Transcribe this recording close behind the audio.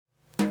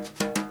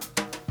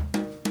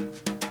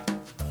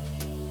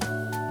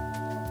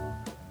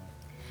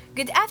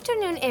Good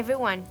afternoon,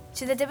 everyone,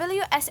 to the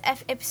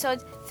WSF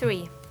episode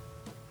 3.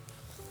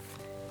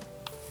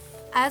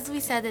 As we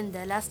said in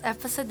the last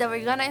episode, that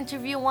we're gonna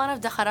interview one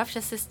of the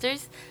Kharafsha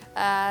sisters.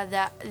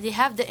 That they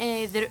have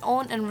their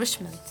own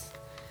enrichment,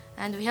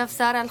 and we have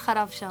Sara Al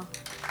Kharafsha.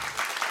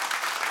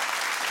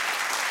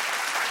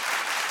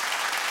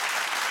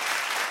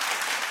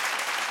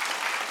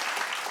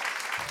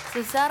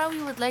 So Sara,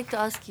 we would like to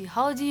ask you,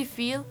 how do you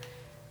feel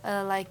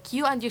like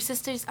you and your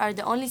sisters are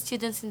the only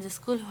students in the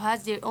school who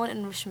has their own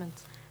enrichment?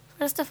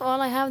 First of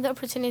all, I have the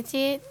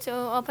opportunity to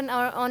open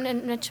our own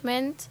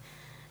enrichment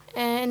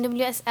in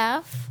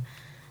WSF,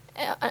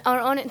 our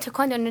own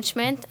taekwondo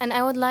enrichment, and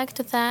I would like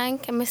to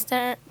thank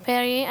Mr.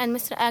 Perry and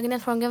Mr. Agnel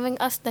for giving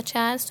us the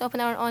chance to open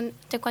our own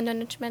taekwondo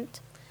enrichment.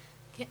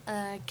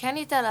 Can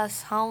you tell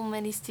us how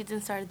many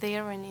students are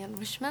there in the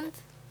enrichment?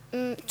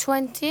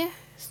 20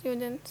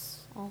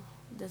 students. Oh,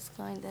 that's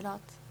kind of a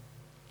lot.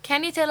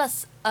 Can you tell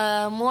us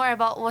more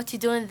about what you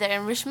do in the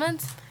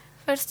enrichment?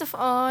 First of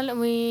all,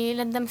 we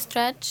let them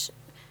stretch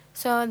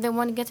so they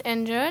won't get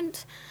injured.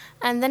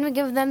 And then we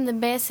give them the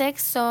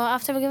basics. So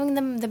after giving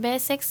them the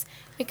basics,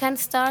 we can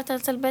start a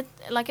little bit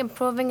like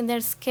improving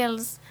their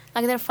skills,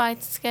 like their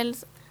fight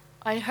skills.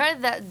 I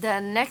heard that the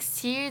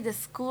next year the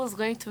school is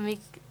going to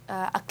make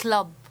a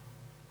club,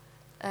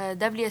 a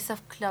WSF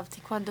club,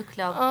 Taekwondo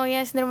club. Oh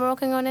yes, they're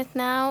working on it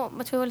now,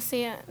 but we will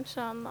see it,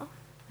 inshallah.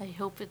 I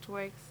hope it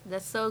works.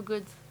 That's so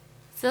good.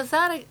 So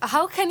Sarah,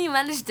 how can you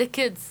manage the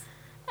kids?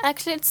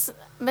 Actually, it's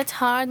a bit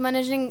hard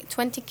managing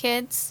 20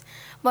 kids,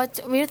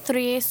 but we're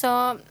 3,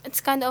 so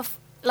it's kind of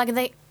like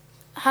they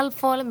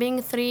helpful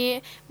being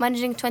 3,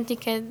 managing 20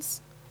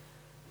 kids.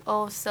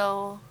 Oh,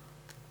 so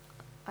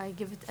I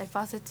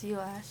pass it to you,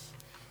 Ash.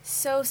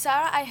 So,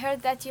 Sarah, I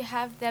heard that you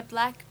have the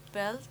black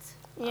belt.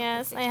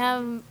 Yes, I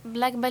have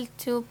black belt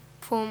 2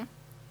 POOM.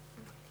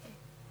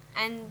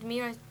 And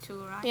Mira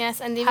too, right?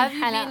 Yes, and even Have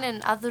you Hala.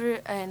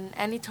 been in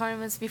any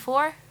tournaments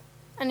before?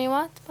 Any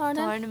what?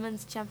 Pardon?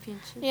 Tournaments,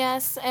 championships?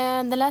 Yes,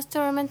 the last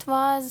tournament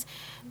was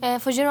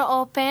Fujira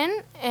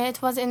Open.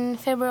 It was in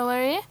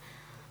February,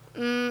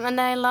 and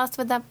I lost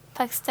with a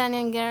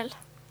Pakistani girl.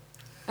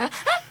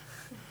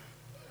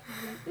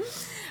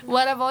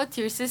 What about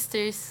your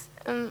sisters?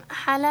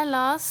 Hala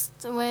lost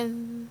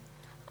with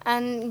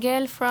a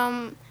girl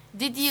from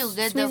Did you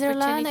get the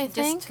Switzerland, opportunity I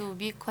think. just to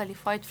be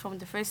qualified from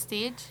the first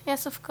stage?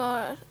 Yes, of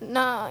course.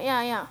 No,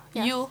 yeah.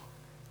 Yes. You?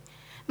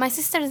 My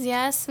sisters,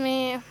 yes.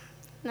 Me,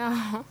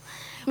 no.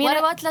 What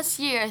about last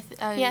year?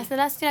 Yes, the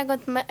last year I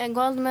got a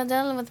gold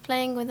medal with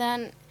playing with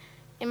an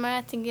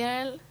Emirati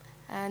girl.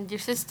 And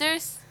your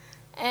sisters?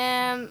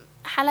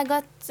 Hala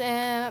got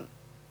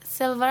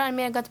silver and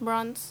Mia got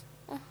bronze.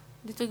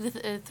 They took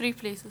the 3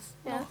 places.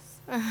 Yes.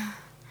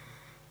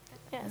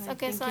 Yes, I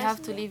okay, think so you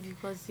have to leave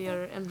because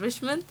you're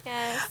enrichment.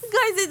 Yes.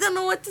 Guys, I don't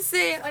know what to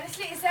say.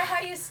 Honestly, is that how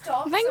you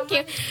stop? Thank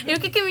you. You're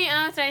kicking me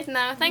out right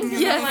now. Thank you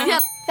so much.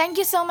 Yes. Thank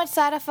you so much,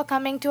 Sarah, for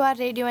coming to our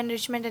radio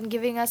enrichment and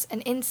giving us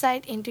an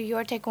insight into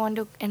your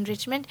taekwondo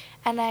enrichment.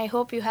 And I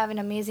hope you have an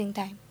amazing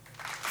time.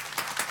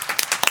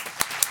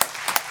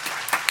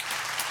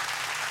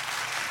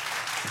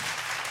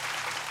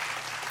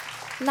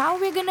 Now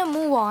we're going to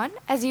move on,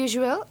 as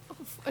usual,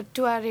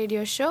 to our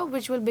radio show,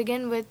 which will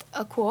begin with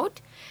a quote.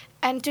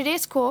 And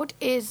today's quote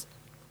is,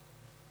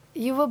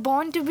 "You were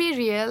born to be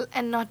real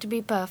and not to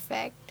be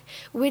perfect,"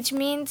 which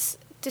means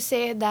to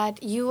say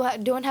that you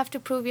don't have to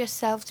prove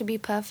yourself to be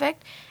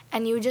perfect,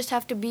 and you just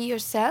have to be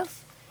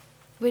yourself,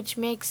 which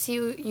makes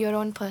you your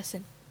own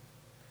person.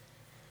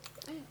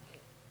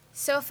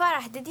 So,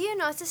 Farah, did you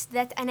notice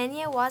that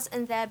Anania was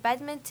in the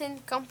badminton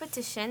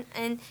competition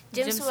in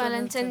James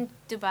Wellington,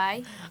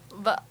 Dubai?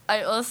 But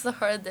I also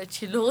heard that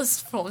she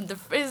lost from the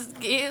first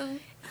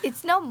game.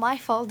 It's not my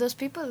fault. Those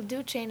people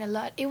do train a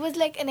lot. It was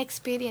like an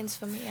experience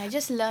for me. I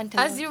just learned a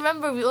lot. As you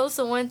remember, we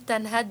also went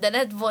and had the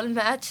netball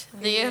match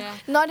there. Yeah.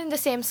 Not in the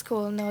same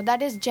school, no.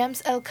 That is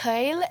Gems El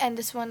Khail, and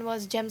this one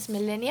was Gems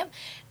Millennium.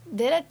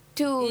 There are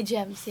 2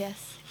 gems,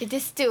 yes. It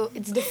is 2.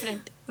 It's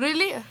different.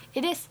 Really?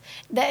 It is.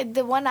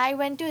 The one I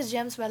went to is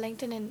Gems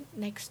Wellington and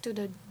next to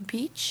the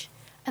beach.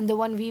 And the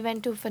one we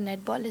went to for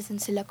netball is in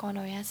Silicon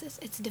Oasis.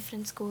 It's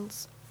different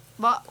schools.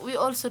 But we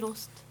also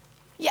lost.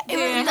 Yeah, it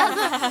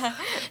was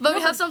But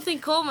we have something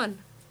common.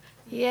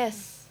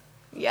 Yes.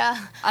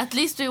 Yeah. At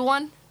least we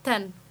won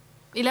 10.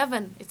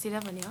 11. It's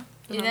 11, yeah?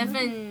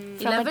 11.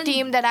 From 11? a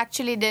team that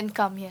actually didn't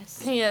come, yes.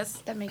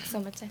 Yes. That makes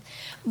so much sense.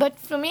 But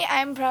for me,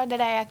 I'm proud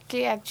that I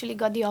actually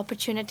got the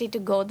opportunity to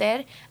go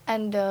there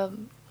and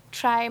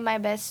try my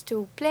best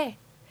to play.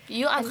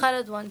 You and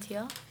Khaled went,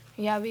 yeah?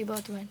 Yeah, we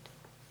both went.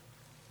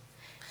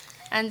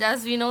 And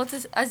as you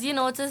noticed,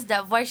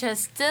 that Varsha is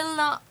still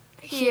not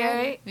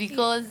here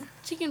because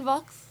chicken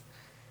box.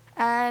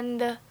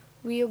 And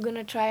we are going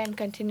to try and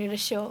continue the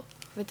show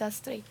with us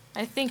 3.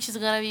 I think she's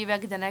gonna be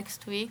back the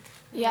next week.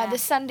 Yeah,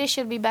 this Sunday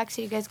she'll be back,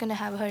 so you guys going to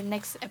have her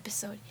next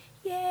episode.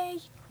 Yay!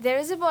 There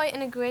is a boy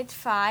in a grade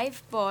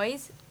 5,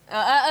 boys.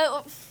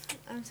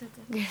 I'm so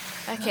tired.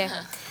 Okay.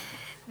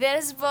 There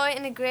is a boy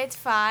in a grade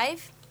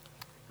 5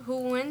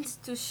 who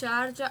went to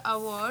Sharjah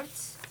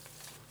Awards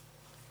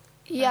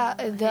Yeah,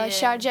 the yeah.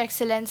 Sharjah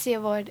Excellency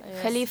Award.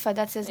 Yes. Khalifa,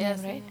 that's his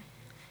Yes. name, right?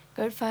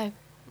 Grade 5.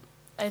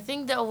 I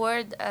think the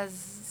award,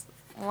 as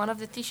one of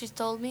the teachers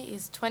told me,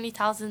 is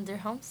 20,000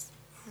 dirhams.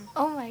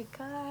 Oh my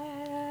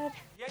god.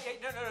 No.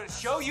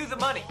 Show you the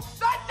money.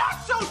 Not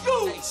show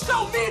you.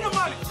 Show me the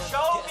money.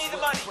 Show me the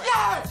money.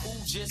 Yeah.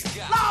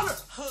 Louder.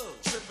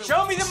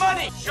 Show me the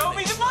money. Show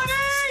me the money.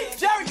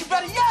 Jerry, you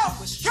better yell.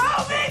 Show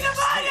me the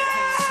money.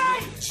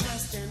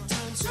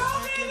 Show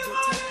me the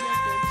money.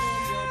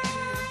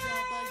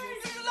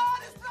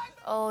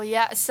 Oh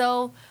yeah,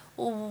 so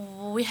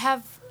we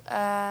have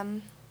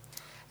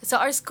so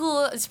our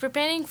school is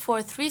preparing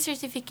for 3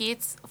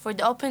 certificates for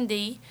the open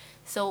day.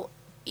 So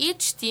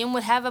each team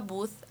will have a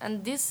booth,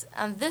 and this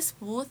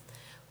booth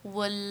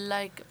will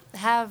like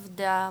have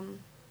the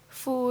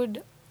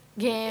Food,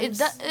 games.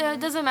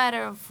 doesn't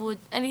matter food,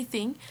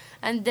 anything,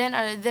 and then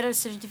there are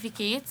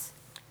certificates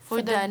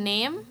for the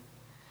name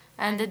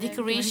and the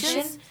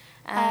decorations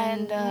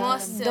and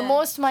the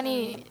most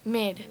money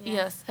made.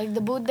 yes. Like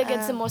the booth that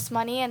gets the most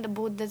money and the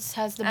booth that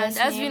has the best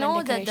And as name we know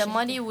and that the decoration.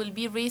 money will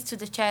be raised to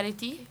the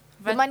charity.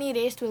 The money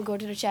raised will go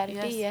to the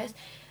charity, Yes. yes.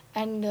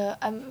 And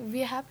we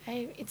have,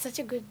 it's such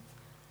a good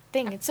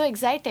thing. It's so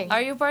exciting.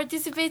 Are you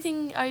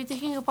participating? Are you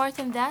taking a part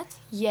in that?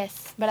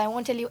 Yes, but I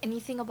won't tell you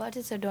anything about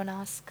it, so don't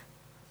ask.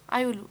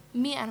 I will.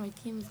 Me and my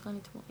team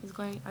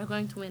are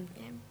going to win.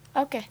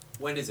 Okay.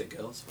 When is it,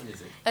 girls? When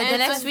is it? The And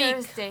next it's on week.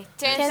 Thursday,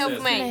 10th 10th of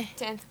of May. May.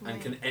 10th of May.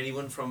 And can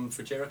anyone from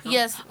Fujairah come?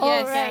 Yes. All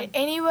Yes. right.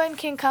 Anyone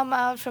can come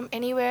out from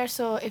anywhere.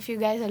 So if you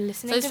guys are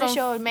listening So to it's the from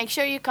show, make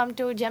sure you come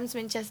to Gems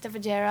Winchester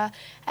Fujairah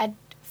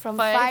from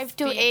 5 5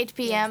 to p.m. 8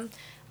 p.m.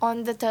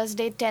 on the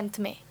Thursday, 10th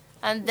May.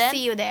 And then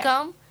See you there.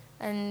 come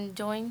and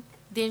join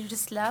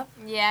Dangerous Lab.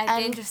 Yeah,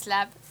 And- Dangerous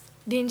Lab.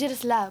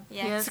 Dangerous Lab.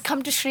 Yeah. So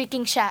come to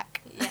Shrieking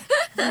Shack. Yeah.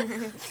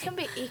 It can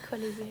be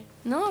equally weird.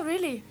 No,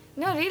 really.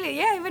 No, really.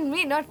 Yeah, even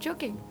me, not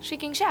joking.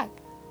 Shrieking Shack.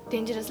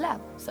 Dangerous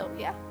Lab. So,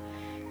 yeah.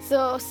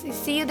 So,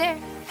 see you there.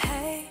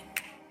 Hey,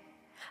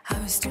 I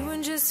was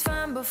doing just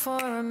fine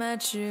before I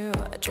met you.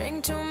 I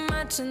drink too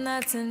much and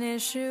that's an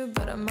issue,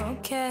 but I'm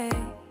okay.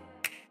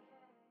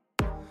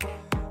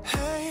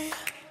 Hey,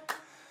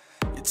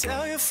 you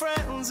tell your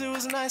friends it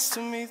was nice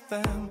to meet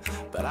them,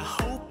 but I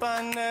hope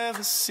I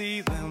never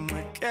see them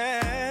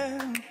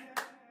again.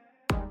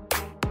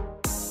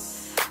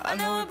 I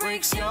know it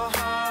breaks your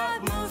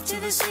heart. Moved to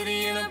the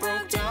city in a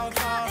broke down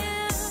car.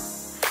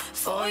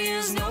 4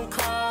 years, no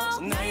calls.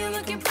 Now you're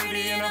looking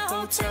pretty in a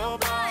hotel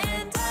bar.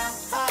 And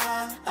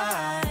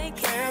I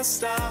can't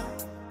stop.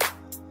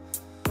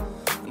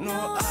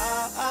 No,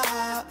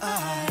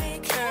 I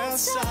can't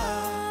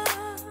stop.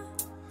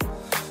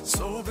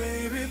 So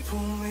baby, pull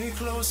me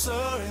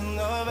closer in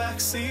the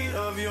backseat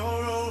of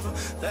your Rover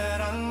that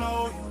I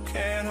know you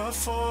can't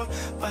afford.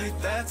 Bite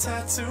that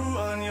tattoo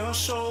on your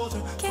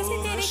shoulder.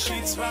 Pull the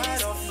sheets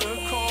right off the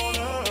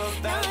corner of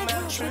that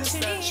mattress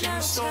that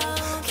you stole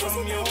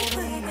from your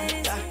room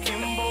back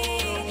in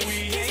Boulder. We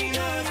ain't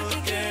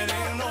ever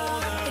getting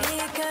older.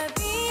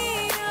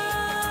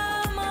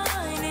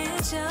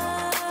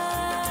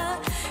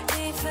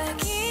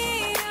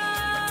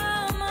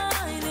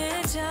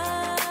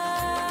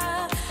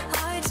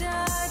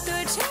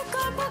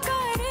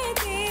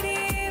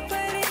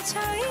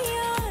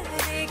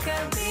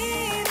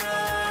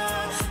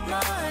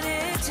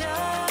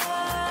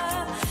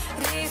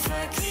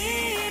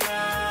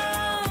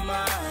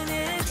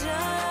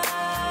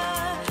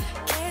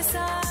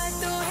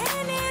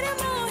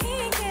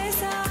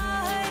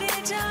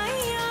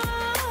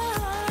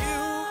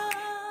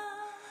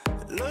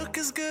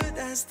 As good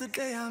as the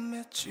day I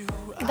met you.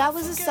 That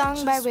was a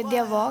song by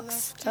Vidya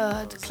Vox,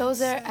 The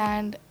Closer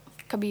and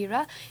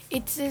Kabira.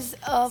 It is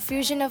a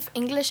fusion of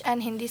English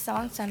and Hindi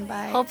songs sung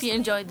by... Hope you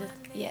enjoyed it.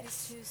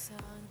 Yes.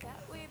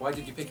 Why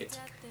did you pick it?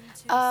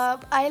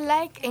 I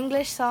like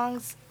English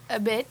songs a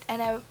bit,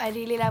 and I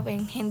really love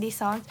Hindi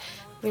songs,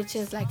 which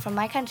is like from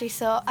my country.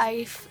 So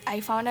I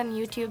found on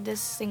YouTube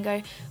this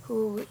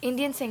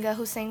Indian singer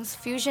who sings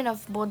fusion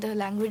of both the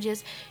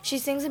languages. She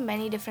sings in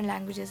many different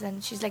languages,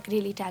 and she's like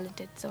really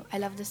talented. So I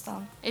love this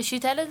song. Is she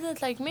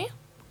talented like me?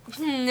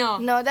 No.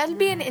 No, that'll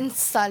be an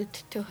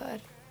insult to her.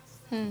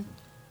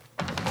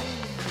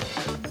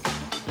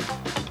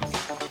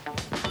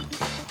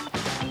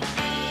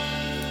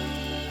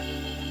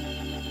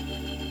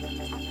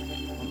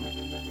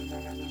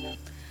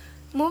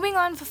 Moving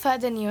on for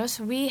further news,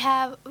 we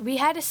had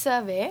a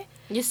survey,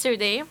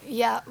 Yesterday,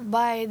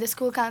 by the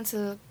school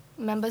council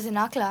members in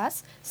our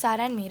class,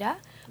 Sarah and Meera,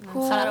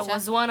 who Sarah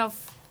was one of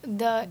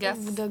the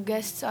Guests.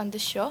 guests on the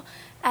show,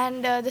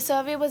 and the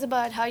survey was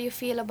about how you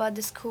feel about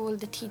the school,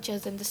 the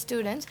teachers, and the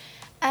students,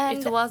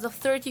 and it was of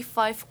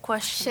 35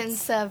 question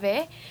questions.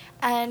 survey,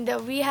 and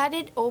we had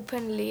it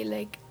openly,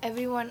 like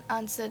everyone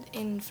answered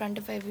in front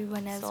of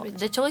everyone else. So which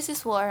the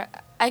choices were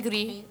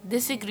agree,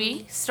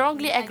 disagree,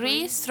 strongly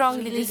agree,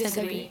 strongly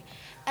disagree.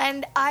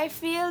 And I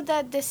feel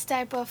that this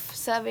type of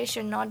survey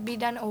should not be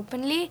done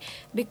openly,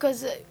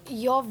 because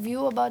your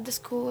view about the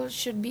school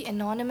should be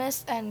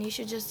anonymous, and you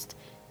should just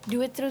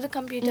do it through the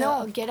computer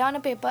No. or get on a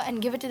paper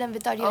and give it to them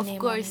without your name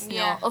Of course, on no. it?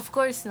 Yeah. Of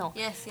course, no.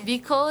 Yes, yes.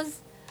 Because,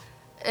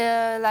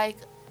 like,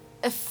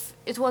 if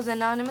it was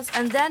anonymous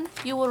and then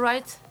you will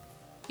write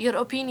your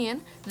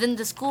opinion, then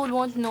the school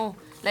won't know.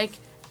 Like,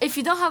 if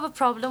you don't have a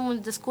problem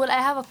with the school,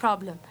 I have a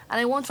problem, and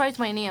I won't write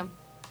my name.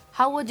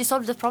 How would you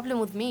solve the problem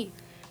with me?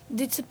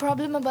 It's a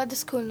problem about the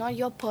school, not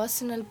your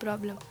personal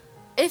problem.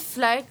 If,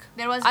 like,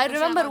 There was a I question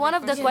remember about one the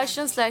of the person.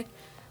 questions, like,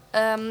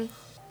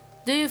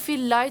 do you feel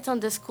light on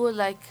the school?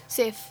 Like,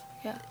 Safe,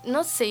 yeah.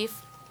 not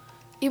safe,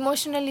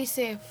 Emotionally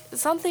safe.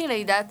 something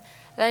like that.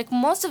 Like,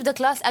 most of the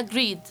class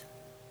agreed.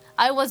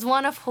 I was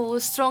one of who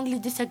strongly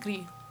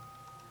disagree.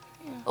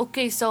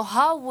 Okay, so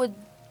how would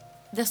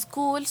the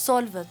school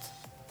solve it?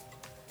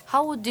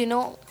 How would you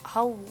know?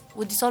 How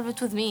would you solve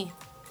it with me?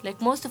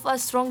 Like, most of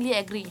us strongly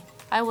agree.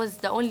 I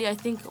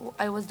think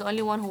I was the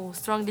only one who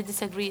strongly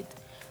disagreed.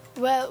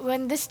 Well,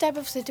 when this type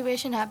of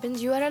situation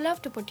happens, you are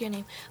allowed to put your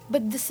name.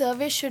 But the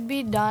survey should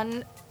be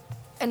done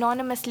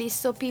anonymously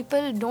so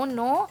people don't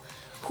know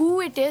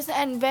who it is,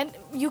 and when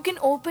you can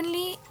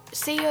openly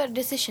say your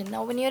decision.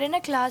 Now, when you're in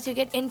a class, you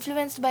get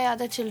influenced by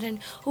other children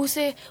who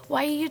say,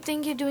 why do you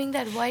think you're doing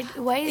that?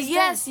 Why is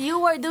Yes, that? you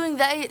were doing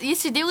that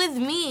yesterday with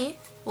me.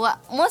 Well,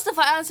 most of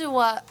our answer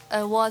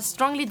was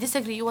strongly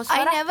disagree. You was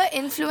I Farah? never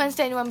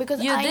influenced anyone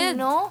because You I did.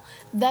 know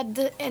that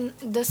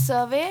the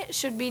survey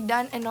should be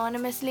done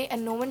anonymously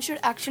and no one should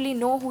actually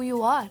know who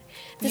you are.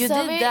 The You did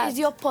survey that. is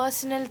your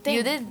personal thing.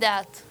 You did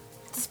that.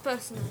 It's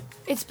personal.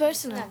 It's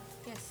personal.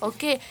 Yes.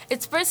 Okay,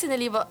 it's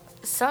personally, but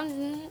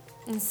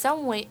in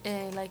some way,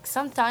 like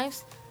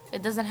sometimes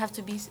it doesn't have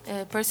to be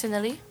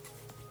personally.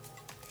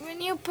 When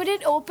you put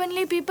it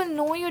openly, people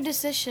know your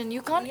decision.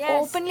 You can't Yes.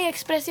 openly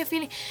express your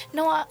feeling.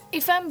 Now,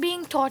 if I'm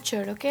being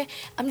tortured, okay,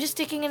 I'm just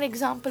taking an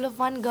example of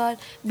one girl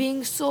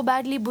being so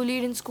badly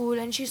bullied in school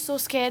and she's so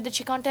scared that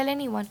she can't tell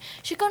anyone.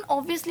 She can't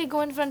obviously go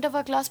in front of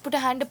her class, put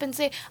her hand up and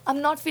say,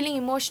 I'm not feeling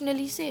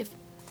emotionally safe.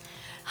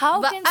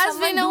 How But can as we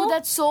someone know, do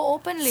that so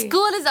openly?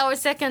 School is our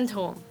second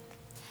home,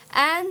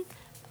 and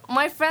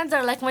my friends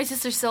are like my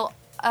sisters. So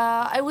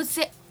I would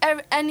say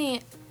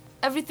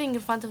everything in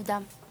front of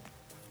them.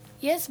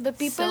 Yes, but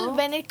people, So?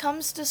 when it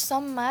comes to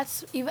some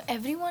maths,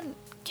 everyone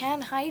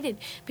can hide it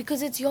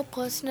because it's your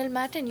personal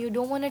matter and you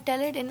don't want to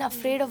tell it and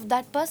afraid of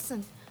that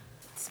person.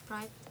 It's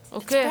private.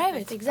 Okay. It's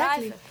private,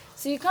 exactly. private.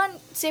 So you can't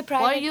say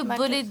private. Were you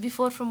matters. bullied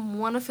before from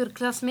one of your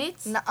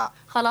classmates? Nuh-uh.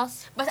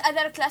 خلاص. But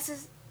other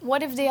classes,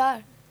 What if they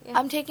are? Yeah.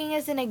 I'm taking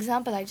as an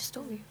example. I just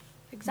told you.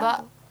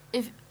 Example.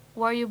 But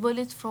were you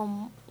bullied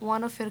from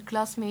one of your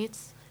classmates?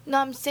 No,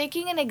 I'm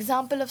taking an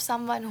example of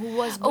someone who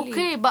was bullied.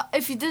 Okay, but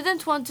if you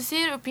didn't want to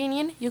say your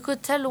opinion, you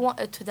could tell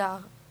to the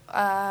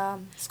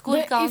school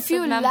But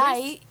council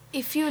members.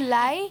 if you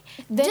lie,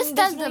 then Just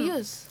there's tell no them.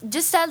 use.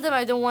 Just tell them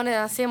I don't want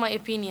to say my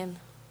opinion.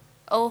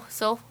 Oh,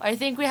 so I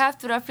think we have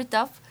to wrap it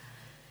up.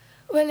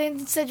 Well,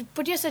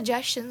 put your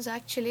suggestions.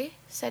 Actually,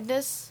 send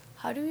us.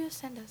 How do you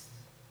send us?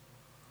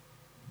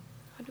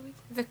 How do we?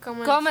 the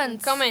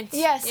Comments. Comments.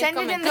 Yeah, send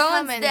it in the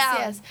comments. down.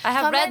 Yes, I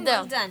have read Comment-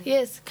 them. Done.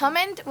 Yes,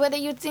 comment whether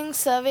you think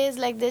surveys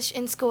like this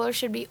in school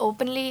should be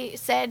openly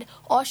said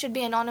or should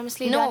be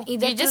anonymously No, done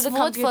either you just through the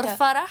vote computer.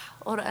 for Farah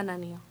or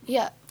Anania.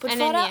 Yeah, put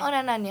Ananya. Farah on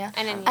Ananya.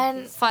 Ananya.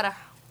 And Farah.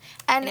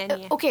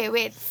 Ananya. okay,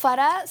 wait.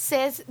 Farah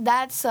says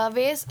that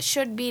surveys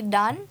should be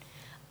done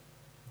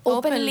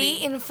openly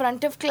Openly. in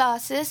front of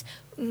classes,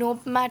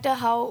 no matter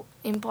how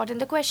important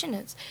the question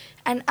is.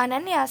 And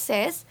Ananya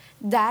says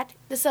that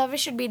the survey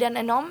should be done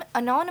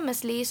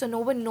anonymously so no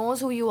one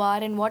knows who you are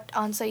and what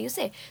answer you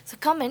say. So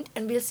comment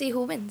and we'll see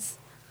who wins.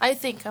 I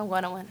think I'm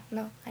gonna win.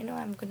 No, I know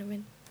I'm gonna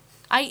win.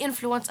 I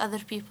influence other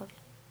people.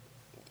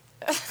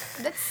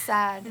 That's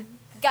sad.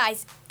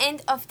 Guys,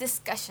 end of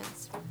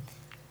discussions.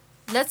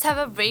 Let's have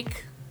a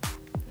break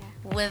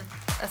with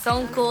a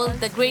song called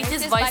 "The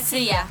Greatest" by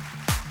Sia.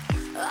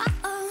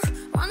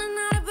 Running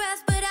out of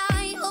breath, but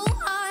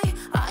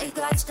I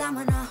got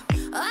stamina.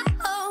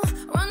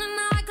 Running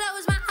out, I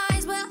close my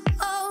eyes, but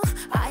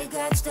I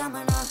got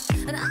stamina.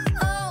 And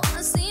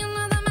I see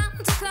another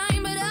mountain to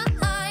climb, but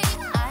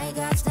I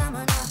got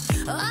stamina.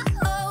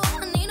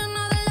 I need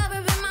another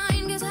lover in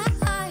mine, 'cause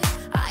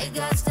I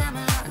got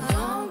stamina.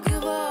 Don't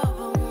give up,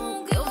 I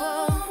won't give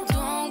up.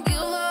 Don't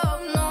give up,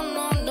 no,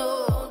 no, no.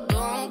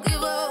 Don't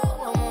give up,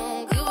 I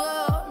won't give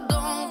up.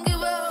 Don't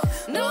give up,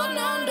 no,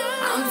 no, no.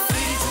 I'm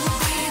free to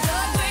be the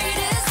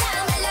greatest,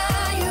 I'm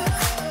alive.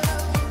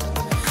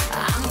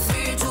 I'm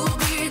free to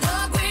be the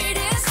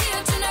greatest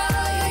here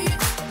tonight.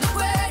 The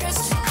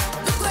greatest,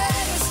 the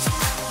greatest,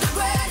 the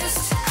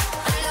greatest.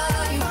 I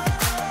love you.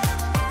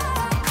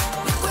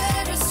 The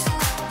greatest,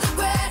 the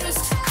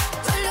greatest.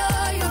 I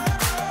love you.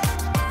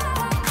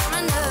 I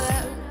know.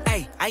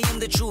 Ay, I am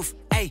the truth.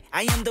 Ay,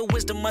 I am the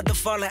wisdom of the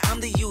fallen. I'm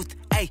the youth.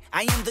 Ay,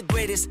 I am the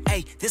greatest.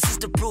 Ay, this is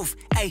the proof.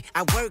 Ay,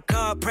 I work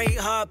hard, pray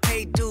hard,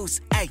 pay dues.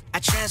 Ay, I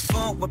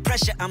transform with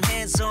pressure. I'm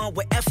hands-on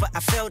with effort. I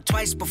failed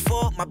twice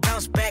before. My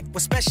bounce back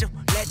was special.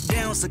 Let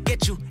downs will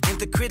get you, and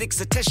the critics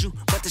will test you.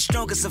 But the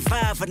strongest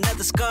survive.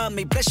 Another scar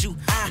may bless you.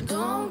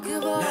 Don't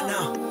give up. No,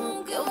 no.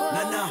 Don't give up.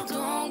 No, no.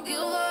 Don't give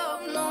up.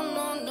 No,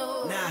 no, no.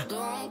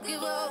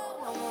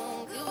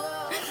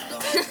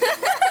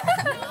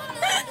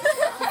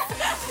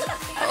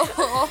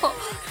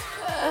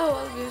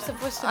 Oh, we were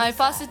supposed to. I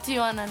pass it to you,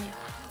 Ananya.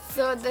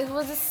 So there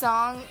was a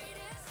song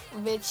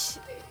which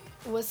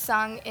was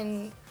sung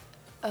in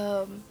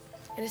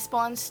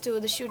response to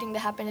the shooting that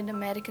happened in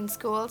American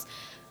schools,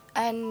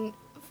 and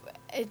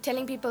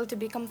telling people to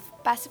become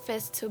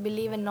pacifists who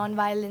believe in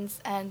non-violence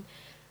and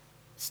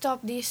stop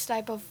these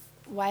type of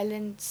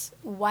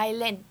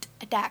violent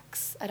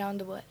attacks around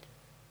the world.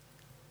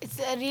 It's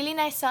a really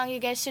nice song. You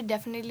guys should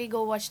definitely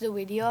go watch the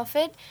video of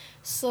it.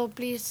 So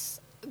please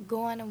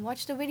go on and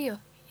watch the video.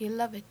 You'll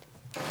love it.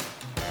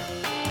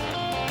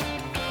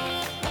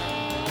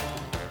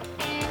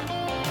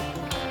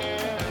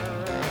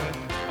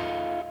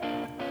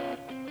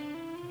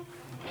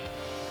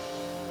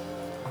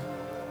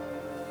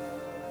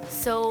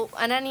 So,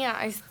 Ananya,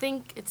 I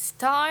think it's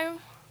time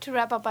to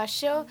wrap up our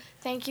show.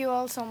 Thank you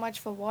all so much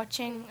for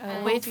watching.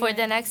 Wait for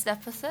the next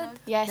episode.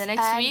 Yes, the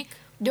next and week.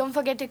 Don't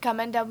forget to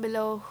comment down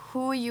below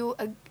who you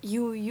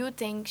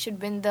think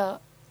should win the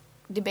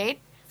debate.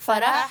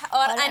 Farah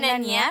or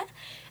Ananya.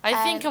 I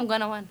think I'm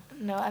gonna win.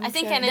 No, I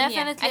think sure. Ananya.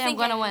 Definitely I think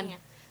I'm gonna Ananya. win.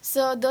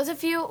 So those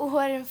of you who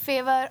are in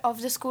favor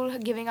of the school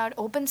giving out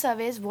open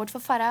surveys, vote for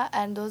Farah,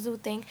 and those who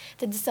think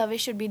that the survey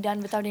should be done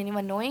without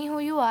anyone knowing who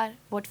you are,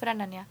 vote for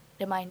Ananya.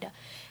 Reminder.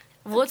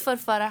 Vote for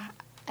Farah.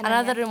 Ananya.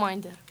 Another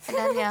reminder.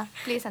 Ananya,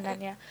 please,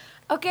 Ananya.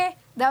 Okay,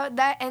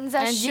 that ends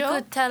our And show. you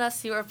could tell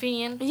us your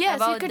opinion. Yes, you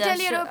about could the tell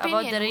your about the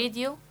opinion.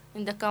 radio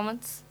in the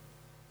comments.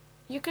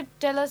 You could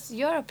tell us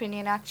your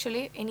opinion,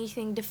 actually,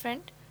 anything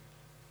different.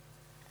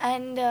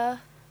 And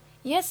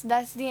yes,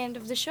 that's the end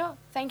of the show.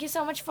 Thank you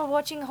so much for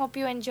watching. Hope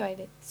you enjoyed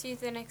it. See you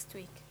the next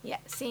week. Yeah,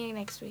 see you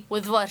next week.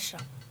 With Varsha.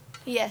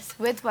 Yes,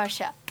 with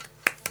Varsha.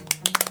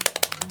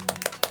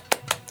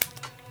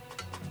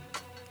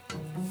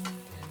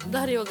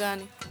 ظهري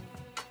وجعني.